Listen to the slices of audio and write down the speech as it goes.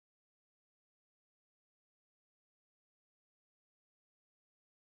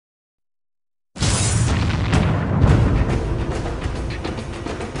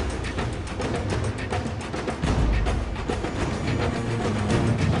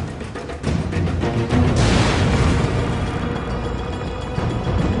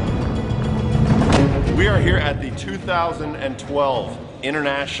here at the 2012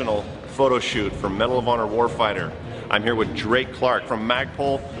 International Photo Shoot for Medal of Honor Warfighter. I'm here with Drake Clark from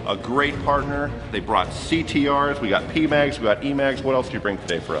Magpul, a great partner. They brought CTRs, we got PMags, we got EMags. What else do you bring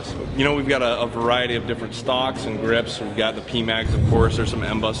today for us? You know, we've got a variety of different stocks and grips. We've got the PMags, of course. There's some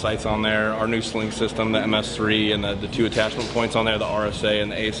M-Bus sights on there. Our new sling system, the MS3, and the two attachment points on there, the RSA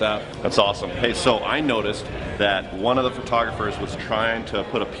and the ASAP. That's awesome. Hey, so I noticed that one of the photographers was trying to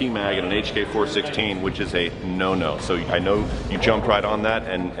put a PMag in an HK416, which is a no-no. So I know you jumped right on that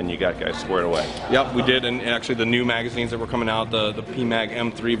and you got guys squared away. Yep, we did, and actually the new magazines that were coming out, the PMag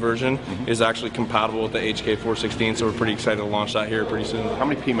M3 version is actually compatible with the HK416, so we're pretty excited to launch that here pretty soon. How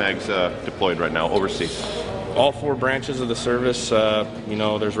many PMags deployed right now overseas? All four branches of the service, you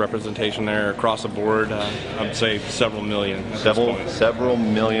know, there's representation there across the board. I would say several million at this point. Several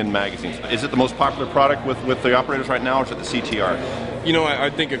million magazines. Is it the most popular product with the operators right now, or is it the CTR? You know, I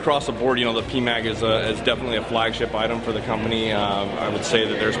think across the board, you know, the PMag is definitely a flagship item for the company. I would say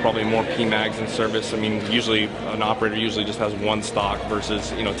that there's probably more PMags in service. I mean, usually an operator usually just has one stock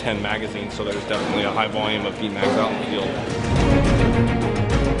versus, you know, 10 magazines, so there's definitely a high volume of PMags out in the field.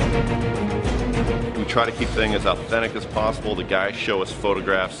 We try to keep things as authentic as possible. The guys show us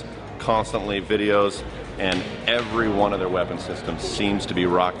photographs constantly, videos, and every one of their weapon systems seems to be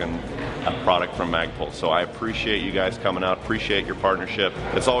rocking a product from Magpul. So I appreciate you guys coming out, appreciate your partnership.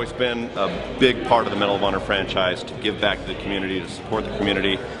 It's always been a big part of the Medal of Honor franchise to give back to the community, to support the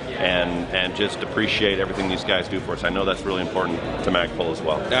community, and just appreciate everything these guys do for us. I know that's really important to Magpul as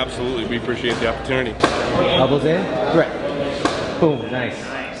well. Absolutely, we appreciate the opportunity. Elbows in, correct. Boom, nice.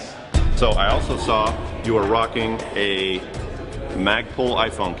 So I also saw you were rocking a Magpul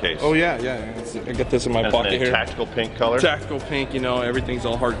iPhone case. Oh yeah. I got this in my pocket here. Tactical pink color. Tactical pink, you know, everything's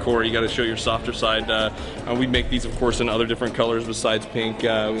all hardcore. You got to show your softer side. We make these, of course, in other different colors besides pink.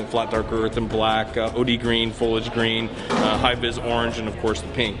 Flat dark earth and black, OD green, foliage green, high vis orange, and of course the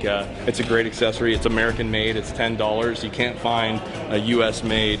pink. It's a great accessory. It's American made. It's $10. You can't find a US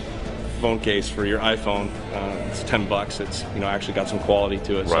made phone case for your iPhone. It's $10. It's, you know, actually got some quality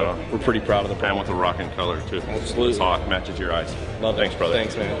to it. Right so on. We're pretty proud of the And product. with a rocking color too. Absolutely. It's hot, matches your eyes. Love it. Thanks, brother.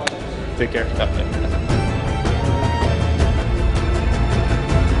 Thanks, man. Take care.